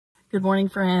Good morning,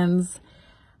 friends.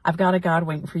 I've got a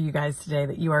Godwink for you guys today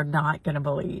that you are not going to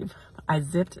believe. I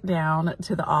zipped down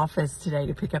to the office today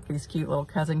to pick up these cute little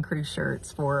Cousin Crew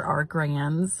shirts for our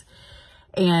grands.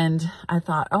 And I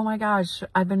thought, oh my gosh,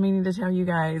 I've been meaning to tell you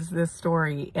guys this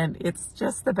story and it's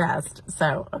just the best.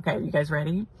 So, okay, you guys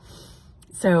ready?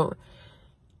 So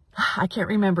I can't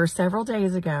remember, several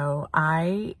days ago,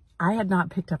 I had not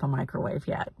picked up a microwave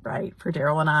yet, right? For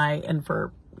Daryl and I, and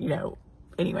for,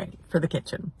 anyway, for the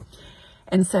kitchen.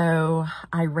 And so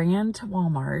I ran to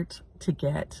Walmart to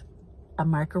get a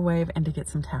microwave and to get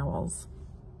some towels.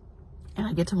 And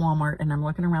I get to Walmart and I'm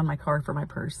looking around my car for my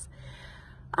purse.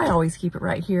 I always keep it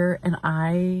right here, and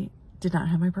I did not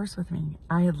have my purse with me.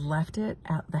 I had left it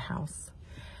at the house.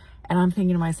 And I'm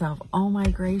thinking to myself, oh my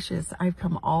gracious, I've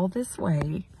come all this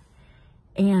way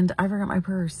and I forgot my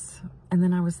purse. And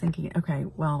then I was thinking, okay,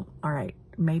 well, all right,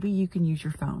 maybe you can use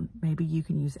your phone. Maybe you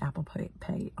can use Apple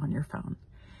Pay on your phone.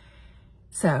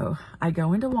 So I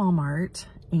go into Walmart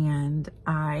and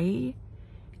I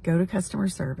go to customer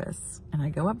service and I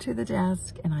go up to the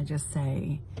desk and I just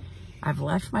say, I've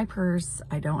left my purse.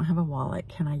 I don't have a wallet.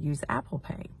 Can I use Apple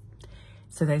Pay?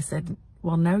 So they said,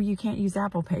 well, no, you can't use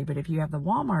Apple Pay, but if you have the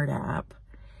Walmart app,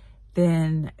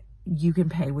 then you can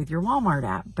pay with your Walmart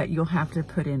app, but you'll have to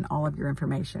put in all of your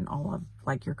information, all of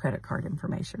like your credit card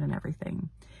information and everything.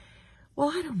 Well,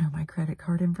 I don't know my credit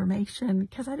card information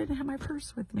because I didn't have my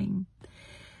purse with me.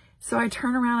 So I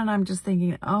turn around and I'm just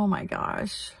thinking, oh my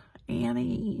gosh,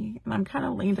 Annie. And I'm kind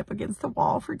of leaned up against the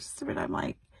wall for just a minute. I'm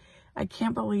like, I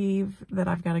can't believe that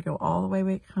I've got to go all the way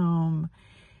back home.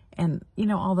 And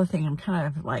all the thing, I'm kind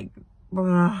of like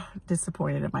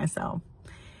disappointed in myself.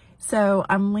 So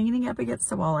I'm leaning up against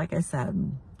the wall, like I said,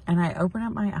 and I open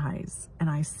up my eyes and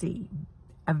I see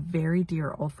a very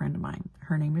dear old friend of mine.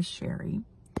 Her name is Sherry.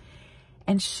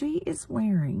 And she is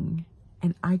wearing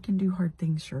an I Can Do Hard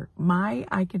Things shirt. My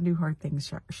I Can Do Hard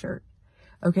Things shirt.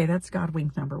 Okay, that's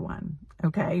Godwink #1.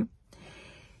 Okay.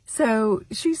 So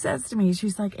she says to me,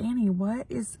 she's like, Annie, what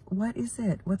is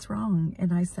it? What's wrong?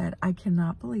 And I said, I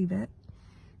cannot believe it,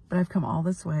 but I've come all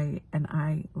this way and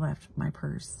I left my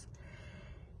purse.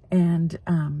 And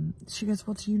she goes,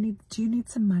 well, do you need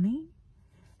some money?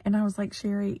 And I was like,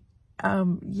 Sherry,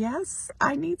 yes,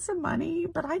 I need some money,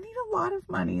 but I need a lot of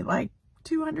money, like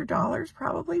 $200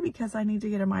 probably, because I need to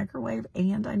get a microwave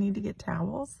and I need to get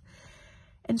towels.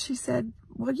 And she said,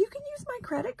 well, you can use my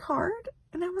credit card.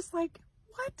 And I was like,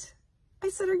 what? I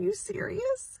said, are you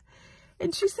serious?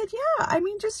 And she said, yeah,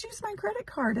 just use my credit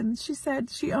card. And she said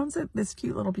she owns this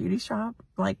cute little beauty shop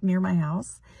like near my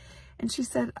house. And she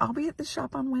said, I'll be at the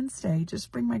shop on Wednesday.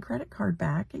 Just bring my credit card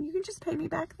back and you can just pay me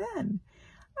back then.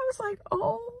 I was like,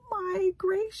 oh my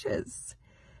gracious.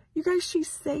 You guys, she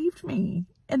saved me.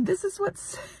 And this is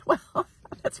well,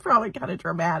 that's probably kind of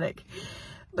dramatic.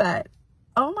 But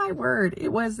oh my word, it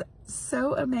was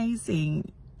so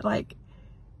amazing. Like,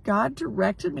 God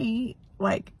directed me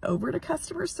like over to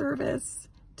customer service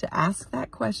to ask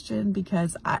that question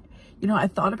because I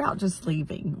thought about just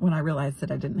leaving when I realized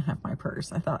that I didn't have my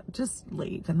purse. I thought, just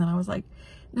leave. And then I was like,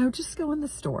 no, just go in the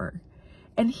store.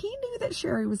 And he knew that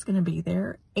Sherry was going to be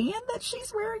there and that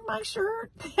she's wearing my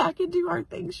shirt, the I Can Do Hard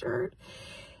Things shirt.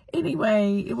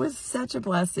 Anyway, it was such a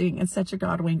blessing and such a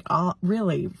Godwink,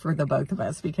 really, for the both of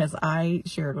us, because I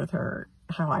shared with her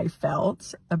how I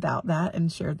felt about that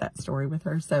and shared that story with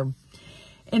her. So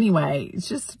anyway,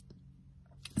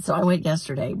 so I went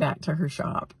yesterday back to her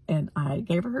shop and I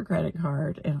gave her credit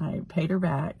card and I paid her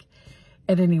back.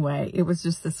 And anyway, it was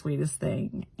just the sweetest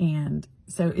thing. And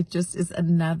so it just is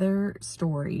another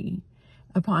story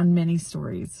upon many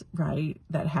stories, right,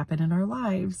 that happen in our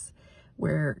lives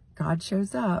where God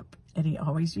shows up and he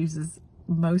always uses,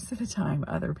 most of the time,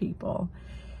 other people.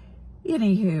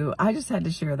 Anywho, I just had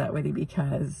to share that with you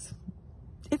because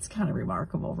it's kind of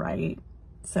remarkable, right?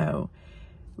 So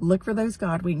look for those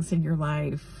Godwinks in your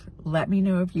life. Let me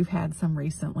know if you've had some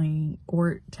recently,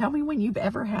 or tell me when you've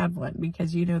ever had one,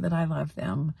 because you know that I love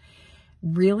them.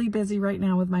 Really busy right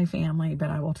now with my family,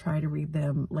 but I will try to read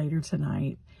them later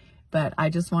tonight. But I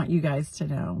just want you guys to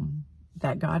know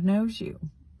that God knows you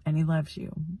and he loves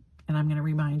you. And I'm going to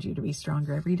remind you to be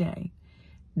stronger every day.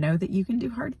 Know that you can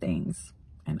do hard things.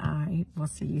 And I will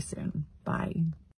see you soon. Bye.